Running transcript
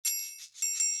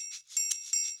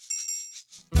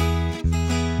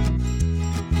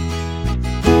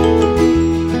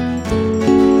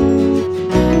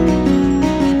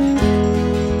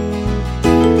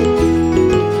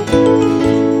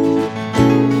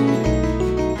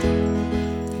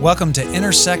Welcome to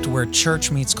Intersect, where church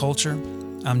meets culture.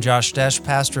 I'm Josh Desch,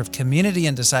 pastor of community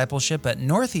and discipleship at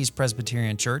Northeast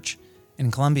Presbyterian Church in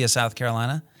Columbia, South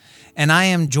Carolina. And I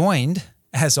am joined,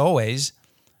 as always,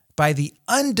 by the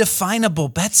undefinable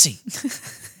Betsy.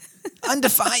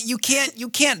 You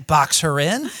can't box her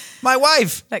in. My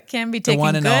wife. That can be taken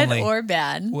one and good only. or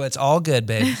bad. Well, it's all good,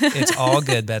 babe. It's all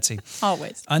good, Betsy.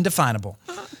 Always. Undefinable.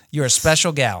 You're a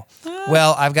special gal.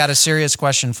 Well, I've got a serious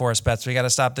question for us, Betsy. We got to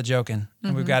stop the joking.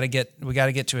 And we got to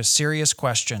get to a serious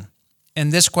question.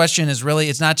 And this question is really,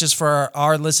 it's not just for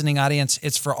our listening audience,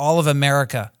 it's for all of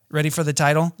America. Ready for the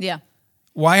title? Yeah.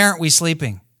 Why aren't we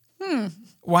sleeping?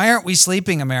 Why aren't we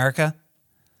sleeping, America?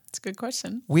 It's a good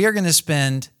question. We are going to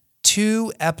spend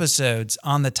 2 episodes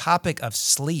on the topic of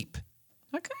sleep.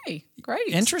 Okay, great.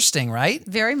 Interesting, right?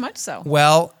 Very much so.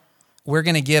 Well, we're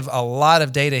going to give a lot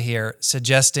of data here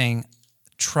suggesting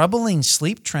troubling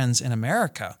sleep trends in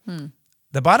America.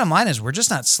 The bottom line is we're just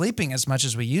not sleeping as much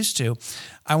as we used to.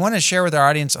 I want to share with our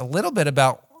audience a little bit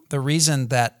about the reason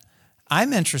that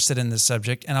I'm interested in this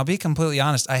subject, and I'll be completely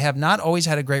honest, I have not always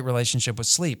had a great relationship with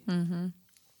sleep.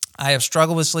 I have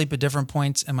struggled with sleep at different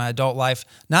points in my adult life,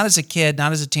 not as a kid,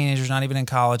 not as a teenager, not even in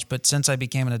college, but since I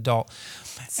became an adult.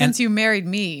 Since you married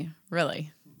me,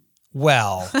 really.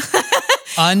 Well,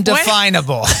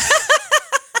 undefinable.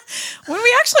 When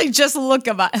we actually just look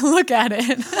at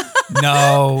it.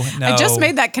 No. I just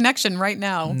made that connection right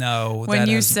now. No. When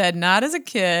you said not as a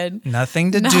kid.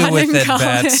 Nothing to not do with in it,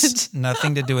 college. Bets.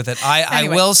 Nothing to do with it. I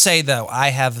Anyway. will say, though, I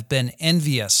have been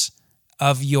envious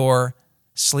of your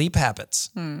sleep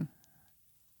habits.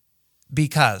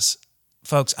 Because,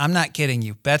 folks, I'm not kidding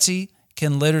you. Betsy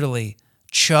can literally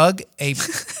chug a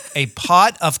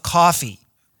pot of coffee.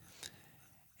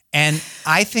 And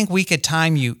I think we could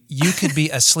time you. You could be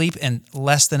asleep in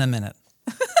less than a minute.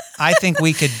 I think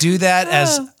we could do that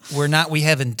as we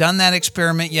haven't done that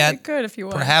experiment yet. You could if you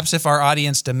want. Perhaps if our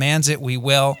audience demands it, we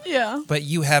will. Yeah. But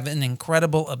you have an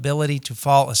incredible ability to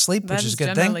fall asleep, which is a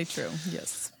good thing. generally true,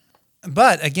 yes.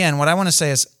 But again, what I want to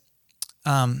say is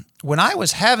when I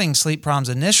was having sleep problems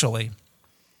initially,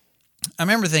 I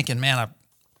remember thinking, man,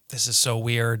 this is so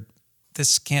weird.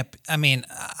 This can't,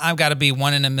 I've got to be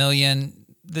 1 in a million.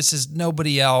 This is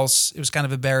nobody else. It was kind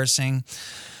of embarrassing.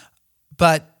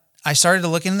 But I started to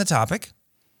look into the topic,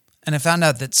 and I found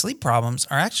out that sleep problems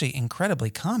are actually incredibly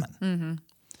common.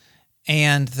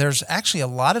 And there's actually a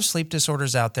lot of sleep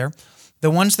disorders out there.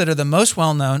 The ones that are the most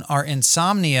well-known are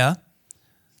insomnia,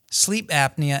 sleep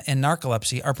apnea, and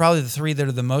narcolepsy are probably the 3 that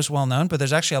are the most well-known, but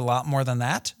there's actually a lot more than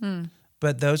that.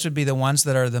 But those would be the ones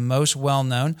that are the most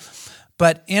well-known.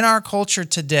 But in our culture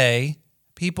today,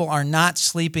 people are not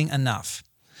sleeping enough.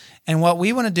 And what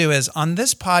we want to do is, on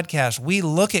this podcast, we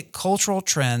look at cultural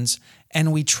trends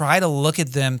and we try to look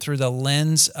at them through the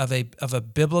lens of a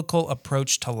biblical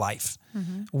approach to life.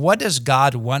 What does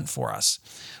God want for us?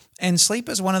 And sleep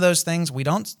is one of those things, we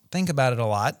don't think about it a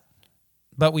lot,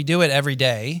 but we do it every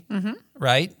day,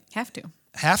 right? Have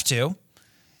to.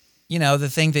 You know, the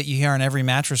thing that you hear on every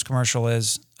mattress commercial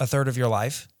is a third of your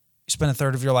life. You spend a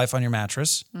third of your life on your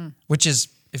mattress, which is,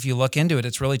 if you look into it,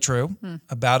 it's really true.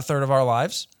 About a third of our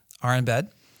lives are in bed.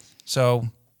 So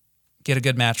get a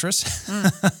good mattress.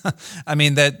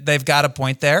 They've got a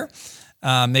point there.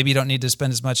 Maybe you don't need to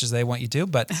spend as much as they want you to,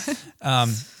 but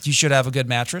you should have a good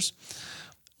mattress.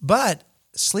 But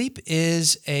sleep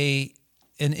is an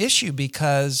issue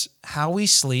because how we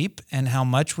sleep and how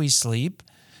much we sleep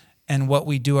and what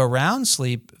we do around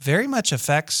sleep very much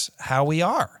affects how we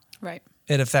are. Right.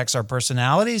 It affects our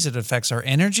personalities. It affects our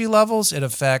energy levels. It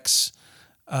affects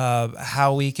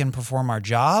how we can perform our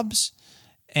jobs.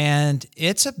 And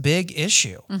it's a big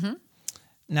issue.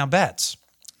 Now, Bets,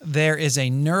 there is a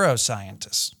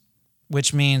neuroscientist,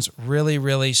 which means really,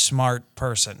 really smart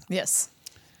person. Yes.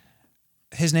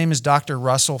 His name is Dr.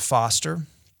 Russell Foster.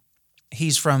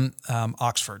 He's from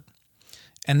Oxford.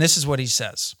 And this is what he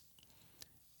says.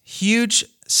 Huge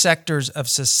sectors of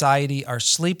society are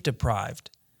sleep deprived.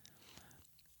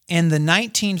 In the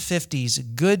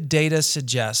 1950s, good data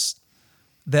suggests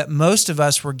that most of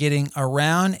us were getting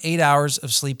around 8 hours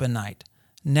of sleep a night.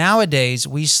 Nowadays,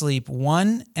 we sleep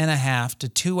 1.5 to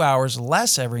 2 hours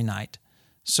less every night.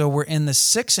 So we're in the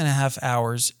 6.5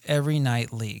 hours every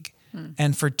night league.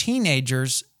 And for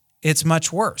teenagers, it's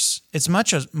much worse. It's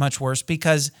much worse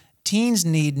because teens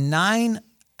need 9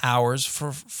 hours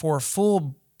for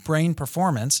full brain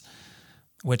performance,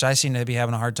 which I seem to be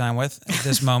having a hard time with at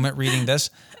this moment reading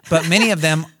this. But many of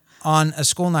them on a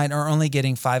school night are only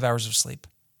getting 5 hours of sleep.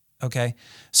 Okay?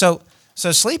 So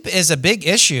sleep is a big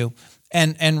issue.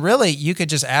 And really, you could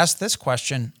just ask this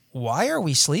question, why are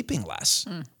we sleeping less?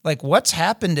 Like, what's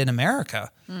happened in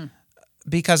America?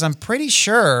 because I'm pretty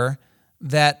sure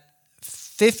that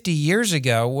 50 years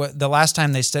ago, the last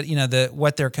time they studied,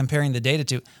 what they're comparing the data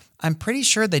to, I'm pretty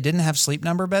sure they didn't have Sleep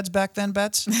Number beds back then,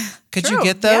 Bets. Could you True,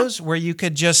 get those where you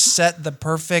could just set the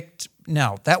perfect?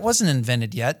 No, that wasn't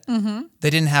invented yet. Mm-hmm. They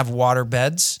didn't have water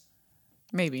beds.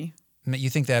 Maybe.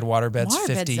 You think they had water beds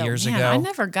 50 years ago? I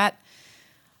never got.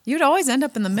 You'd always end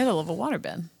up in the middle of a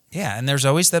waterbed. Yeah, and there's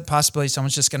always that possibility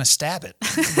someone's just going to stab it,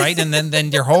 right? And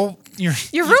then your room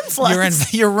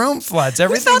floods. Your room floods.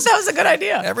 We thought that was a good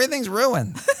idea. Everything's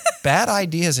ruined. Bad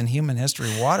ideas in human history.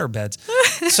 Water beds.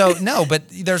 So no, but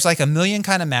there's like a million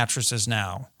kind of mattresses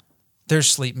now. There's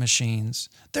sleep machines.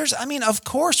 Of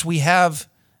course we have,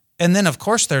 and then of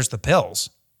course there's the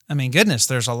pills. I mean, goodness,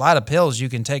 there's a lot of pills you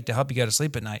can take to help you go to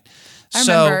sleep at night. I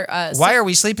remember, why are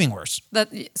we sleeping worse?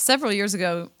 Several years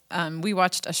ago, we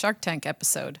watched a Shark Tank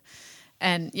episode.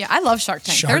 And yeah, I love Shark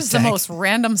Tank. There's the most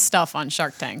random stuff on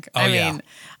Shark Tank. I mean,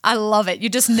 I love it. You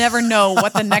just never know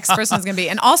what the next person is going to be.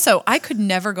 And also, I could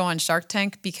never go on Shark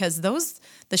Tank because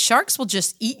the sharks will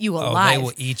just eat you alive. They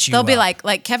will eat you They'll up. be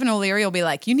like Kevin O'Leary will be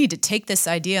like, you need to take this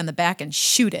idea in the back and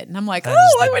shoot it. And I'm like,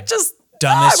 I would just...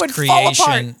 dumbest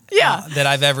creation that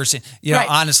I've ever seen. Right.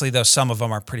 Honestly, though, some of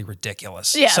them are pretty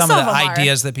ridiculous. Yeah, some of the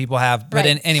ideas that people have. But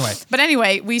anyway. But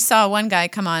anyway, we saw one guy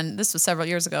come on, this was several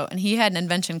years ago, and he had an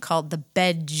invention called the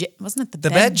bed jet. Wasn't it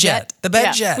the bed jet? The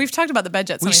bed jet. We've talked about the bed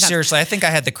jet so many times. Seriously, I think I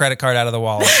had the credit card out of the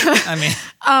wallet. I mean.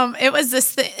 It was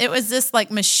this like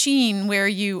machine where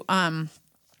you,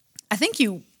 I think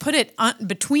you put it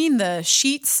between the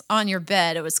sheets on your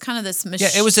bed. It was kind of this machine.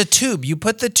 Yeah, it was a tube. You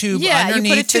put the tube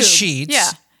underneath the sheets.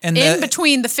 Yeah. And in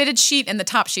between the fitted sheet and the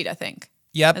top sheet, I think.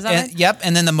 Yep. Is that right? Yep.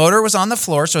 And then the motor was on the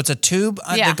floor, so it's a tube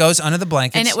that goes under the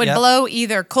blankets. And it would blow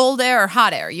either cold air or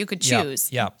hot air. You could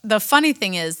choose. Yep. The funny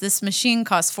thing is, this machine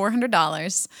cost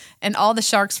 $400, and all the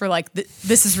sharks were like,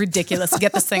 "This is ridiculous.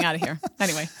 Get this thing out of here."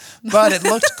 Anyway. But it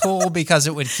looked cool because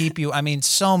it would keep you. I mean,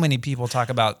 so many people talk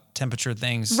about temperature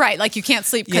things. Right, like you can't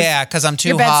sleep. Because I'm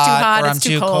too hot, or I'm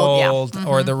too cold,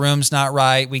 or the room's not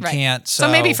right. We can't. So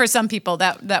maybe for some people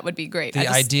that would be great. The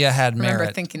idea had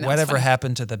merit. Thinking whatever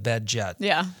happened to the bed jet?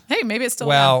 Yeah. Hey, maybe it's still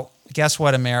well. Guess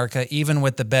what, America? Even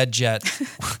with the bed jet,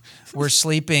 we're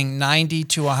sleeping 90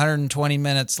 to 120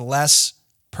 minutes less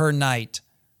per night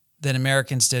than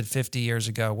Americans did 50 years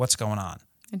ago. What's going on?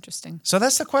 Interesting. So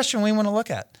that's the question we want to look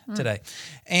at today.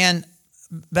 And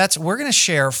we're going to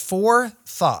share 4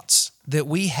 thoughts that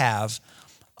we have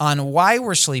on why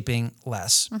we're sleeping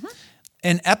less. Mm-hmm.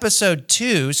 In episode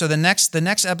 2, so the next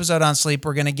episode on sleep,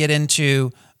 we're going to get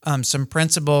into some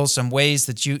principles, some ways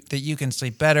that you can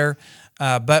sleep better.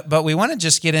 But we want to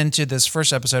just get into this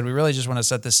first episode. We really just want to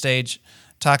set the stage,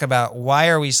 talk about why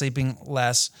are we sleeping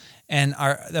less. And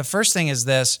the first thing is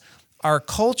this: our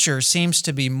culture seems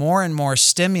to be more and more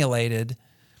stimulated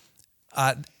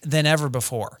than ever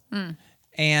before.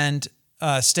 And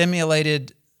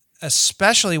stimulated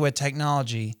especially with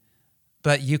technology,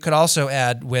 but you could also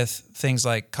add with things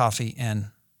like coffee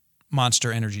and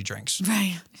Monster energy drinks.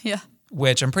 Right, yeah.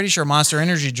 Which I'm pretty sure Monster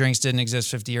energy drinks didn't exist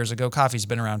 50 years ago. Coffee's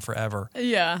been around forever.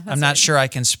 Yeah. I'm not sure I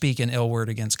can speak an ill word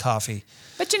against coffee.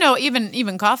 But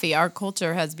even coffee, our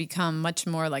culture has become much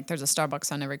more like there's a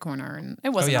Starbucks on every corner, and it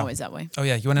wasn't always that way. Oh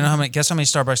yeah, you want to know guess how many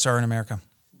Starbucks are in America?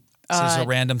 This is a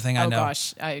random thing I know. Oh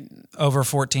gosh, over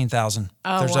 14,000.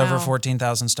 Oh, There's wow. over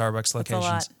 14,000 Starbucks locations.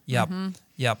 That's a lot. Yep. Mm-hmm.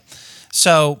 Yep.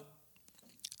 So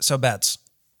Bets,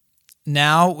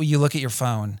 now you look at your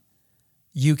phone,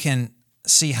 you can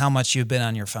see how much you've been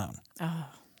on your phone. Oh,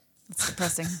 that's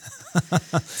depressing.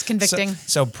 It's convicting.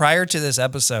 So prior to this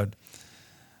episode,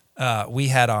 we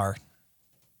had our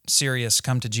serious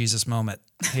come to Jesus moment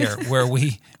here where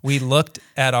we looked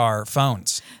at our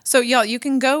phones. So y'all, you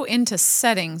can go into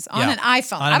settings on an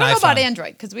iPhone. I don't know about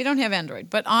Android because we don't have Android,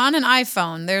 but on an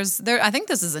iPhone, I think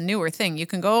this is a newer thing. You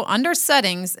can go under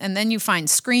settings and then you find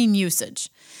screen usage.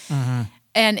 Mm-hmm.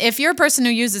 And if you're a person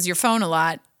who uses your phone a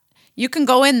lot, you can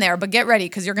go in there, but get ready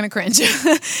because you're going to cringe.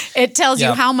 It tells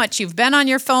you how much you've been on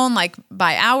your phone, like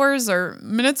by hours or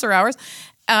minutes or hours.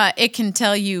 It can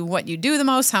tell you what you do the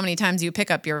most, how many times you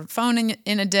pick up your phone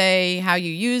in a day, how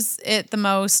you use it the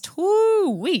most.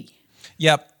 Woo-wee.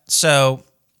 Yep. So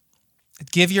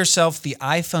give yourself the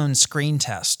iPhone screen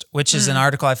test, which is an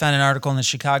article. I found an article in the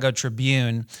Chicago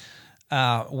Tribune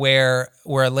where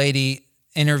a lady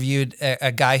interviewed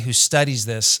a guy who studies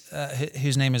this,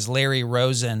 whose name is Larry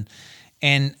Rosen,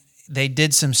 and they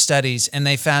did some studies, and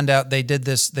they found out they did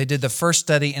the first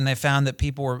study, and they found that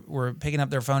people were picking up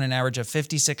their phone an average of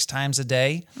 56 times a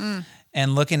day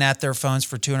and looking at their phones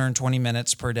for 220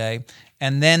 minutes per day.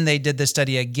 And then they did the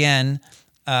study again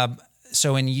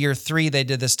So in year 3, they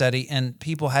did the study, and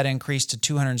people had increased to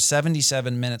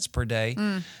 277 minutes per day.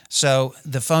 So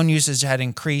the phone usage had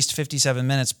increased 57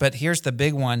 minutes. But here's the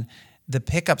big one. The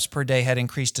pickups per day had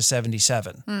increased to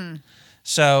 77.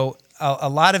 So a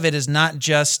lot of it is not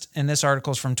just, and this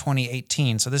article is from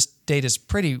 2018, so this data is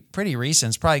pretty recent.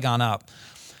 It's probably gone up.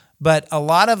 But a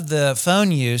lot of the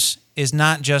phone use is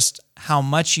not just how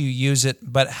much you use it,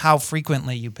 but how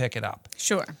frequently you pick it up.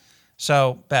 Sure.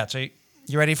 So, Bats, are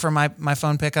you ready for my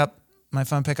phone pickup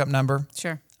number?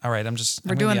 Sure. All right,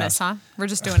 We're doing this, huh? We're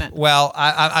just doing it. Well,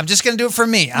 I'm just going to do it for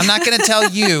me. I'm not going to tell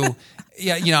you.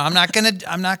 Yeah, I'm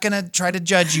not gonna try to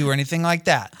judge you or anything like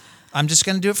that. I'm just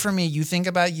gonna do it for me. You think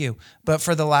about you. But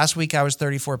for the last week, I was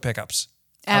 34 pickups.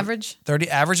 Average?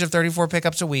 Average of 34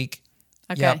 pickups a week.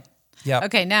 Okay. Yep.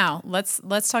 Okay, now let's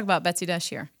talk about Betsy Dash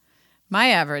here. My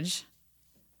average,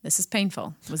 this is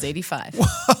painful, was 85.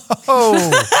 Oh,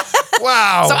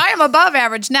 wow. So I am above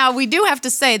average. Now, we do have to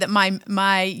say that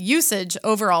my usage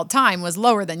overall time was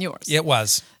lower than yours. It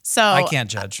was. So I can't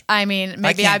judge. I mean,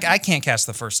 maybe I can't cast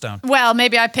the first stone. Well,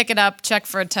 maybe I pick it up, check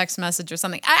for a text message or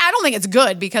something. I don't think it's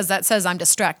good because that says I'm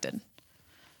distracted.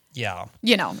 Yeah.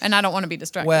 And I don't want to be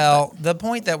distracted. Well, the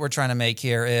point that we're trying to make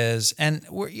here is, and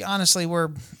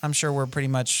I'm sure we're pretty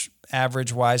much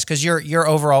average wise because your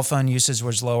overall phone usage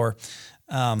was lower.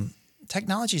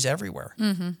 Technology's everywhere.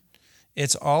 Mm-hmm.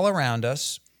 It's all around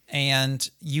us, and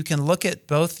you can look at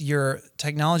both your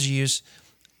technology use.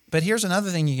 But here's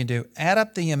another thing you can do. Add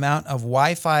up the amount of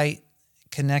Wi-Fi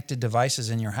connected devices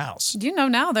in your house. Do you know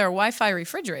now there are Wi-Fi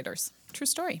refrigerators? True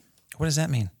story. What does that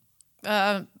mean?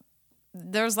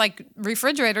 There's like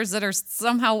refrigerators that are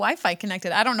somehow Wi-Fi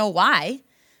connected. I don't know why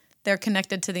they're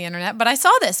connected to the internet, but I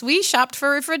saw this. We shopped for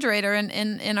a refrigerator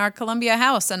in our Columbia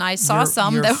house, and I saw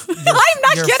I'm not kidding.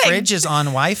 Your fridge is on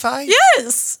Wi-Fi?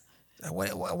 Yes.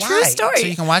 Why? True story. So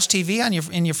you can watch TV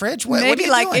in your fridge? Maybe what are you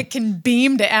like doing? it can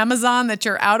beam to Amazon that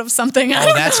you're out of something.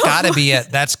 Oh, that's got to be it.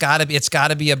 It's got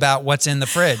to be about what's in the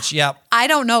fridge. Yep. I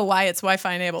don't know why it's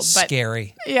Wi-Fi enabled, but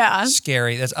scary. Yeah.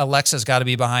 Scary. Alexa's got to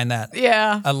be behind that.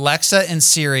 Yeah. Alexa and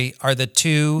Siri are the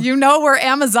two. We're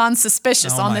Amazon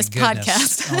suspicious on this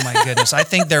podcast. Oh my goodness. I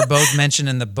think they're both mentioned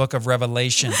in the book of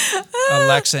Revelation.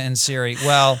 Alexa and Siri.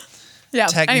 Well, yeah.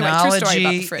 Technology, anyway, true story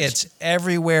about the fridge. It's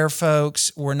everywhere,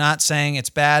 folks. We're not saying it's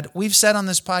bad. We've said on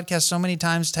this podcast so many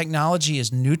times, technology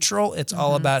is neutral. It's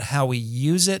all about how we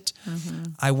use it.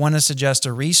 Mm-hmm. I want to suggest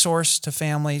a resource to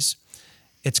families.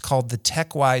 It's called the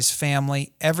TechWise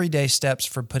Family, Everyday Steps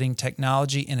for Putting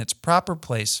Technology in its Proper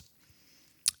Place.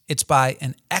 It's by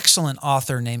an excellent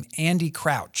author named Andy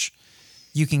Crouch.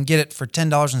 You can get it for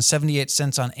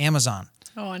 $10.78 on Amazon.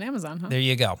 Oh, on Amazon, huh? There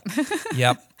you go.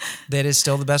 Yep. That is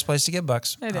still the best place to get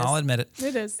books. I'll admit it.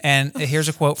 It is. And here's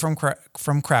a quote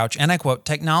from Crouch, and I quote,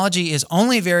 "Technology is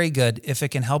only very good if it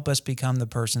can help us become the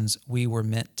persons we were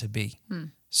meant to be."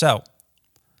 So,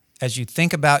 as you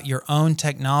think about your own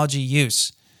technology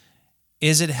use,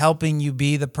 is it helping you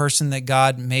be the person that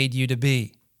God made you to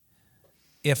be?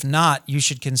 If not, you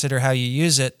should consider how you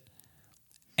use it.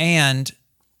 And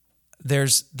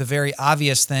there's the very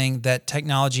obvious thing that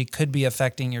technology could be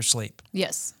affecting your sleep.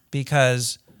 Yes.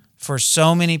 Because for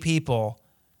so many people,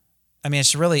 I mean,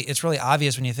 it's really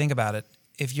obvious when you think about it.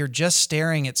 If you're just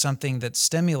staring at something that's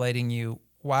stimulating you,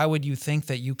 why would you think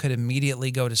that you could immediately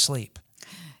go to sleep?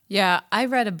 Yeah, I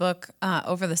read a book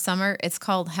over the summer. It's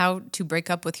called How to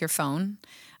Break Up with Your Phone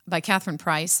by Catherine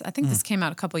Price. I think this came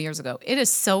out a couple years ago. It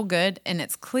is so good, and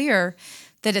it's clear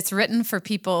that it's written for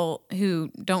people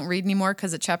who don't read anymore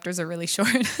because the chapters are really short.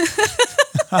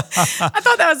 I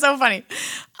thought that was so funny.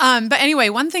 But anyway,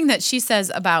 one thing that she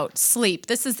says about sleep,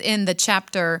 this is in the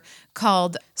chapter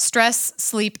called Stress,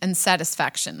 Sleep, and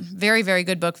Satisfaction. Very, very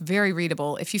good book, very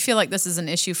readable. If you feel like this is an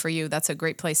issue for you, that's a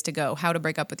great place to go, How to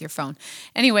Break Up with Your Phone.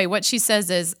 Anyway, what she says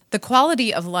is, the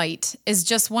quality of light is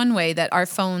just one way that our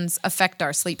phones affect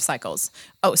our sleep cycles.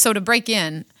 Oh, so to break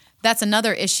in, that's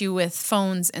another issue with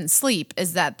phones and sleep,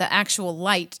 is that the actual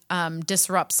light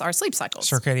disrupts our sleep cycles.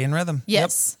 Circadian rhythm.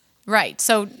 Yes. Yep. Right.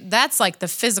 So that's like the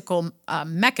physical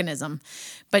mechanism,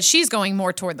 but she's going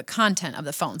more toward the content of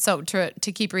the phone. So to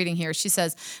keep reading here, she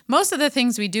says, most of the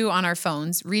things we do on our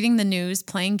phones, reading the news,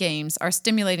 playing games, are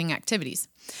stimulating activities.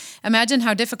 Imagine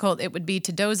how difficult it would be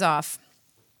to doze off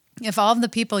if all of the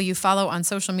people you follow on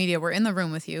social media were in the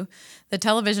room with you, the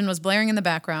television was blaring in the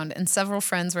background, and several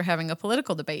friends were having a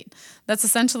political debate. That's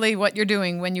essentially what you're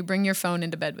doing when you bring your phone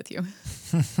into bed with you.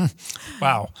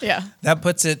 Wow. Yeah. That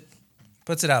puts it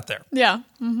out there. Yeah.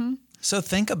 Mm-hmm. So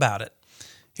think about it.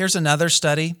 Here's another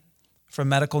study from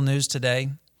Medical News Today.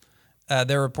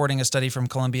 They're reporting a study from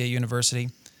Columbia University.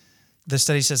 the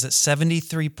study says that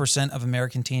 73% of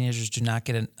American teenagers do not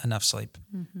get enough sleep.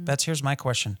 Mm-hmm. Bets, here's my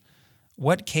question.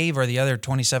 What cave are the other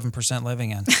 27% living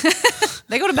in?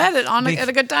 They go to bed at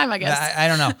a good time, I guess. I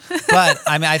don't know. But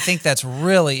I mean, I think that's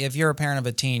really, if you're a parent of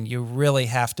a teen, you really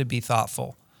have to be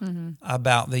thoughtful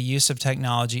about the use of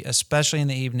technology, especially in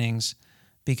the evenings,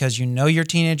 because you know your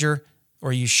teenager,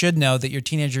 or you should know that your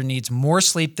teenager needs more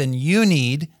sleep than you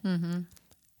need,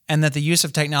 and that the use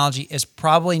of technology is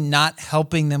probably not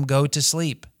helping them go to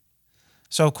sleep.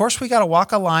 So, of course, we got to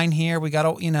walk a line here. We got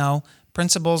to,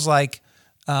 principles like,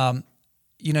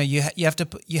 you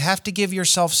have to give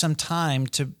yourself some time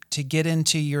to get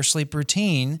into your sleep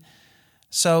routine.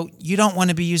 So you don't want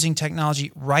to be using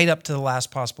technology right up to the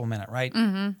last possible minute, right?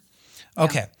 Mm-hmm.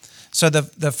 Okay. Yeah. So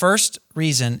the first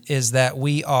reason is that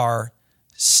we are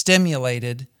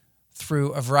stimulated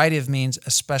through a variety of means,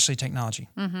 especially technology.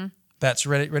 Mm-hmm. Bets,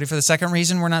 ready for the second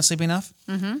reason we're not sleeping enough?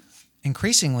 Mm-hmm.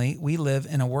 Increasingly, we live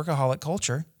in a workaholic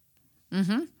culture.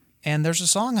 Mm-hmm. And there's a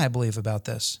song, I believe, about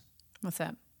this. What's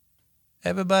that?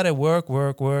 Everybody work,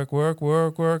 work, work, work,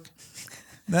 work, work.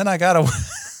 Then I gotta.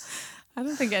 I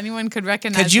don't think anyone could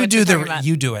recognize. Could you do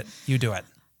You do it. You do it.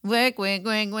 Work, work,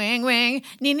 work, work, work.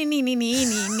 Nee, nee, nee, nee, nee,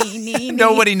 nee, nee.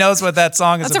 Nobody knows what that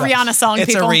song is. That's about. A Rihanna song.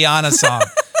 It's people. a Rihanna song.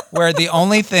 Where the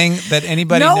only thing that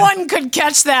anybody no one could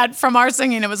catch that from our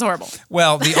singing. It was horrible.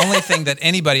 Well, the only thing that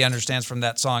anybody understands from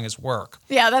that song is work.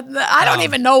 Yeah, I don't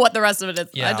even know what the rest of it is.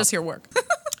 Yeah. I just hear work.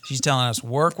 She's telling us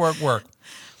work, work, work.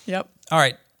 Yep. All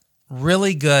right.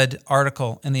 Really good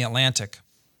article in The Atlantic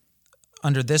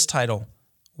under this title,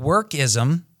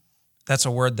 Workism, that's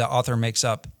a word the author makes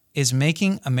up, is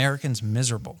making Americans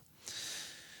miserable.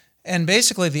 And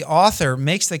basically the author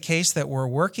makes the case that we're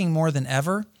working more than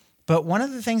ever. But one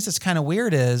of the things that's kind of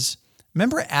weird is,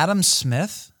 remember Adam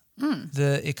Smith,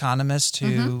 the economist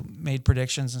who made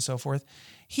predictions and so forth?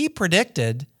 He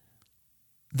predicted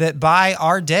that by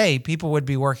our day, people would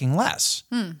be working less.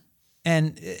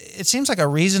 And it seems like a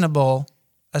reasonable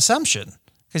assumption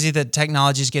because that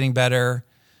technology is getting better.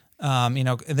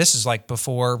 This is like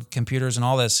before computers and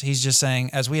all this. He's just saying,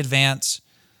 as we advance,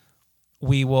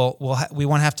 we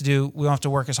won't have to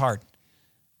work as hard.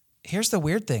 Here's the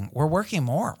weird thing: we're working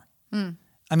more.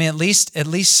 I mean, at least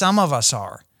some of us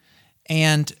are.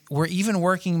 And we're even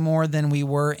working more than we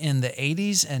were in the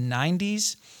 80s and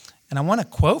 90s. And I want to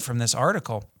quote from this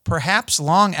article. Perhaps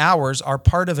long hours are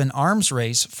part of an arms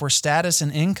race for status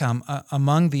and income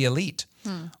among the elite.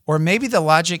 Or maybe the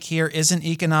logic here isn't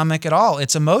economic at all.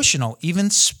 It's emotional, even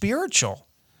spiritual.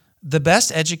 The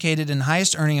best educated and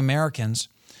highest earning Americans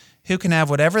who can have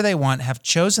whatever they want have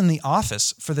chosen the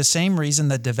office for the same reason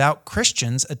that devout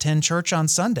Christians attend church on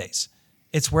Sundays.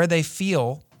 It's where they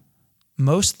feel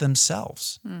most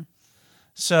themselves.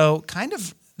 So kind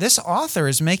of this author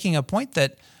is making a point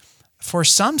that for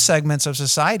some segments of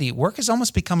society, work has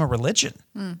almost become a religion.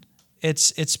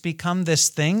 It's become this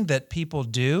thing that people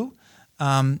do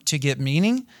to get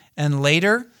meaning. And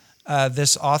later,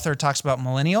 this author talks about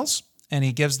millennials, and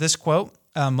he gives this quote,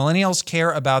 millennials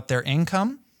care about their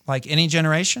income like any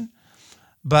generation,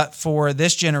 but for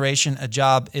this generation, a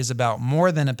job is about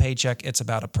more than a paycheck. It's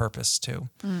about a purpose too.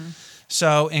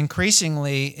 So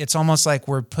increasingly, it's almost like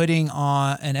we're putting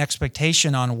on an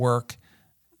expectation on work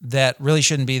that really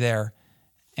shouldn't be there.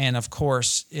 And of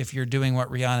course, if you're doing what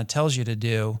Rihanna tells you to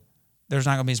do, there's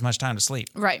not going to be as much time to sleep.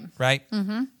 Right?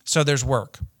 Mm-hmm. So there's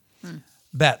work.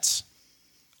 Bets,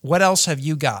 what else have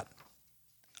you got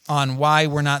on why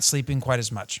we're not sleeping quite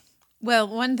as much? Well,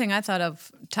 one thing I thought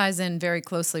of ties in very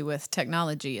closely with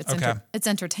technology. It's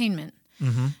entertainment.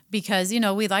 Because,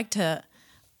 we like to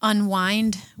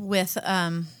unwind with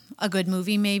a good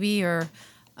movie maybe or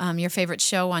your favorite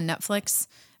show on Netflix.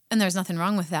 And there's nothing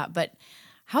wrong with that. But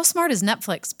how smart is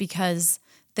Netflix? Because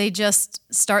they just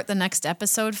start the next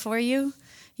episode for you.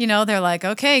 They're like,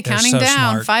 okay, they're counting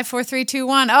down, smart. 5, 4, 3, 2,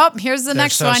 1. Oh, here's the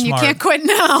next one. Smart. You can't quit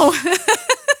now.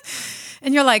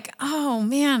 And you're like, oh,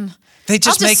 man. I'll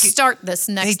just start this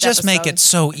next episode. They just make it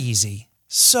so easy.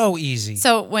 So easy.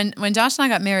 So when Josh and I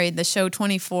got married, the show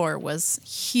 24 was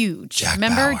huge.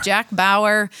 Remember Jack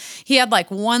Bauer? He had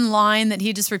like one line that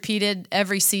he just repeated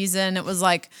every season. It was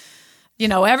like,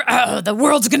 the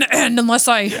world's going to end unless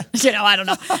I don't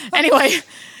know. Anyway,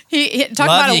 he talked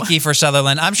about Love you, Kiefer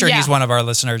Sutherland. I'm sure he's one of our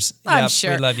listeners. I'm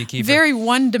sure. We love you, Kiefer. Very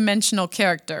one-dimensional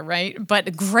character, right? But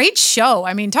a great show.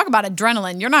 I mean, talk about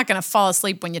adrenaline. You're not going to fall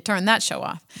asleep when you turn that show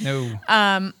off.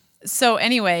 No. So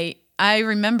anyway, I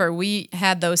remember we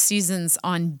had those seasons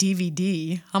on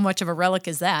DVD. How much of a relic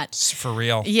is that? It's for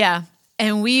real. Yeah.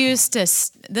 And we used to,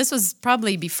 this was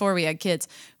probably before we had kids,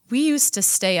 We used to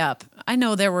stay up. I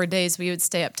know there were days we would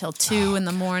stay up till 2 in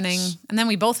the morning, and then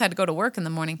we both had to go to work in the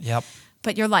morning. Yep.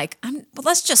 But you're like,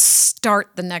 let's just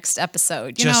start the next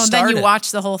episode. Then you watch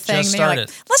the whole thing. Just and you're like,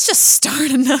 let's just start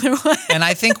another one. And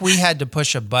I think we had to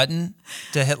push a button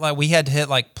to hit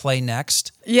play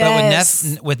next.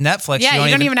 Yes. But with Netflix, you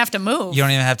don't even have to move. You don't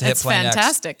even have to hit play next. It's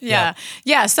fantastic. Yeah.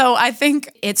 Yeah. So I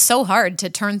think it's so hard to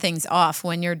turn things off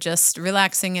when you're just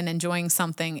relaxing and enjoying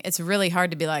something. It's really hard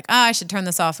to be like, I should turn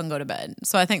this off and go to bed.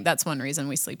 So I think that's one reason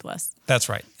we sleep less. That's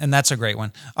right. And that's a great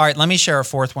one. All right. Let me share a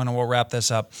fourth one and we'll wrap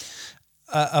this up.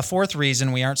 A fourth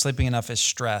reason we aren't sleeping enough is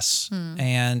stress.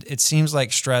 And it seems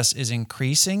like stress is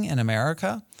increasing in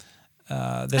America.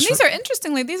 And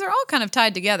these are all kind of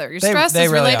tied together. Your stress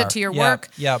is really related to your work.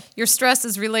 Yep. Your stress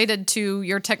is related to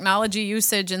your technology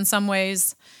usage in some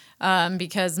ways,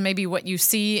 because maybe what you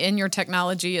see in your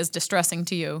technology is distressing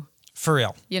to you. For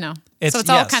real. So it's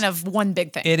all kind of one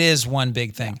big thing. It is one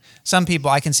big thing. Some people,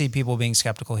 I can see people being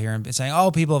skeptical here and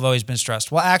saying, people have always been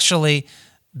stressed. Well, actually,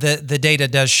 the data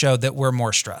does show that we're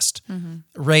more stressed.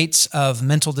 Rates of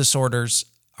mental disorders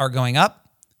are going up.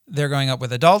 They're going up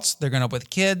with adults. They're going up with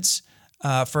kids.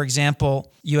 For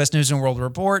example, U.S. News & World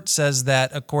Report says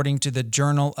that according to the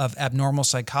Journal of Abnormal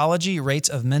Psychology, rates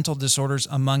of mental disorders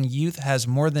among youth has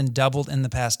more than doubled in the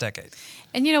past decade.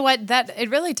 And you know what? It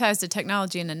really ties to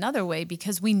technology in another way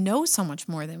because we know so much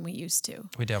more than we used to.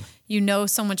 We do. You know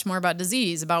so much more about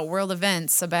disease, about world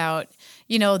events, about,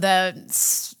 the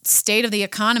state of the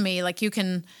economy. Like you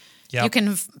can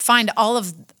find all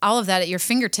of that at your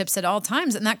fingertips at all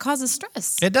times, and that causes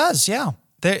stress. It does, yeah.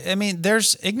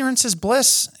 There's ignorance is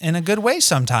bliss in a good way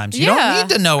sometimes. You don't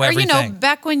need to know everything. Or,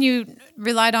 back when you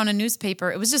relied on a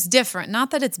newspaper, it was just different.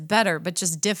 Not that it's better, but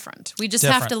just different. We just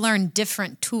have to learn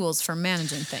different tools for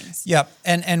managing things. Yep.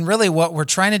 And really what we're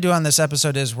trying to do on this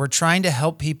episode is we're trying to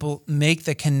help people make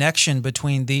the connection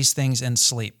between these things and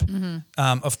sleep.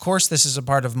 Of course, this is a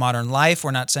part of modern life.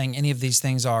 We're not saying any of these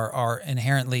things are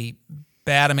inherently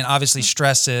bad. I mean, obviously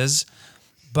stress is.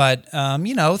 But,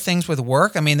 things with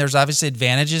work, there's obviously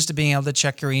advantages to being able to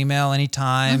check your email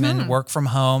anytime and work from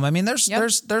home.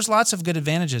 There's lots of good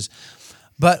advantages.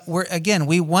 But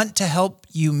we want to help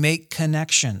you make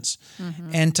connections.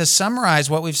 And to summarize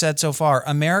what we've said so far,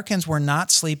 Americans were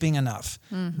not sleeping enough.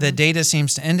 The data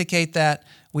seems to indicate that.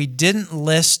 We didn't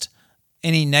list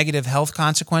any negative health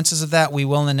consequences of that. We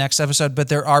will in the next episode, but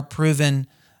there are proven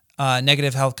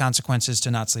negative health consequences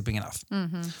to not sleeping enough.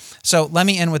 So let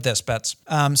me end with this, Bets.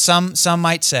 Some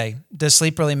might say, does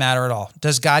sleep really matter at all?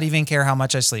 Does God even care how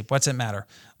much I sleep? What's it matter?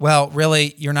 Well,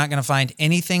 really, you're not going to find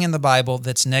anything in the Bible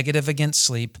that's negative against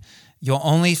sleep. You'll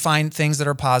only find things that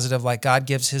are positive, like God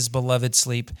gives his beloved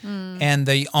sleep. And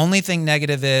the only thing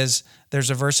negative is there's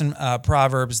a verse in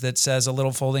Proverbs that says a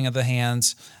little folding of the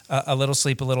hands, a little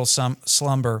sleep, a little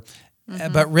slumber.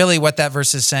 But really what that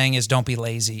verse is saying is don't be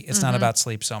lazy. It's not about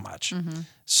sleep so much.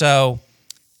 So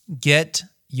get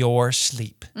your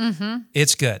sleep.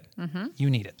 It's good. You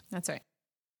need it. That's right.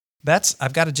 Bets,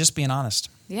 I've got to just being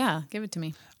honest. Yeah, give it to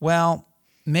me. Well,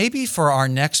 maybe for our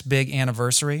next big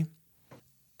anniversary,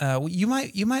 you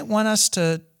might want us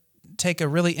to take a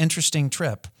really interesting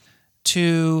trip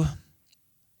to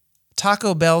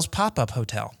Taco Bell's pop-up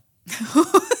hotel.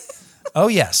 Oh,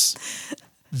 yes.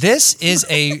 This is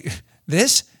a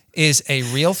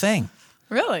real thing.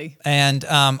 Really? And,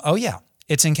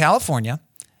 it's in California.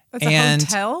 It's a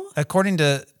hotel? According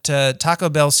to Taco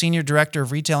Bell's Senior Director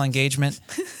of Retail Engagement,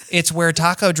 it's where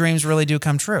taco dreams really do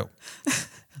come true.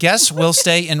 Guests will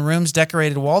stay in rooms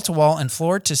decorated wall-to-wall and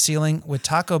floor-to-ceiling with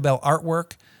Taco Bell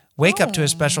artwork, wake up to a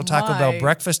special Taco Bell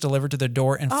breakfast delivered to their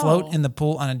door, and float in the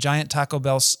pool on a giant Taco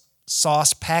Bell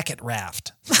sauce packet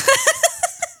raft.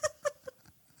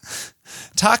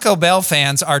 Taco Bell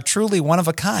fans are truly one of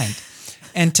a kind,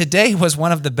 and today was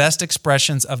one of the best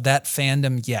expressions of that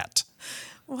fandom yet.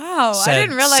 Wow, I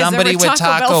didn't realize somebody there were with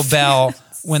Taco Bell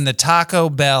when the Taco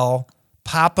Bell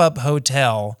pop-up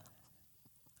hotel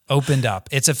opened up.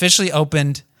 It's officially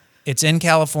opened. It's in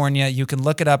California. You can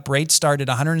look it up. Rates start at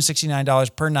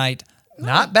 $169 per night.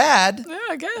 Not bad. Yeah,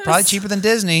 I guess. Probably cheaper than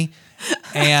Disney.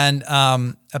 And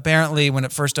apparently when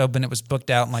it first opened, it was booked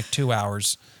out in like 2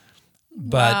 hours.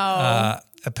 But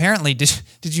apparently, did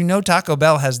you know Taco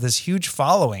Bell has this huge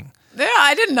following? Yeah,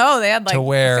 I didn't know they had like to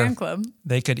where a fan club.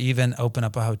 They could even open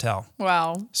up a hotel.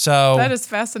 Wow. So that is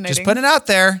fascinating. Just put it out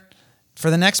there for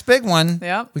the next big one.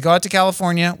 Yep. We go out to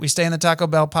California. We stay in the Taco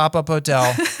Bell pop-up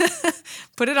hotel.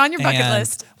 Put it on your bucket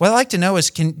list. What I'd like to know is,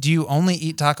 do you only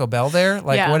eat Taco Bell there?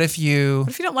 Like, what if you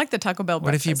don't like the Taco Bell breakfast?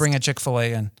 What if you bring a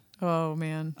Chick-fil-A in? Oh,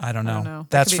 man. I don't know.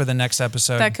 That's for the next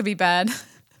episode. That could be bad.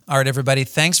 All right, everybody.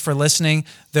 Thanks for listening.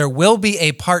 There will be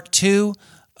a part 2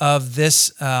 of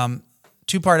this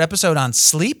 2-part episode on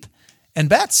sleep. And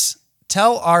Bets,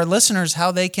 tell our listeners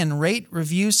how they can rate,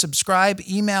 review, subscribe,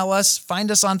 email us, find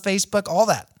us on Facebook, all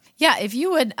that. Yeah, if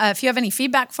you have any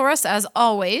feedback for us, as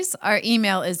always, our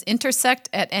email is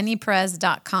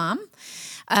intersect@anypres.com.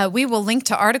 We will link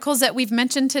to articles that we've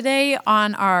mentioned today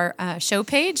on our show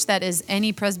page. That is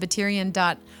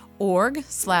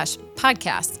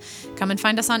anypresbyterian.org/podcast. Come and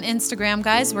find us on Instagram,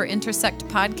 guys. We're Intersect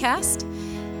Podcast.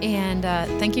 And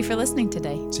thank you for listening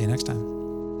today. See you next time.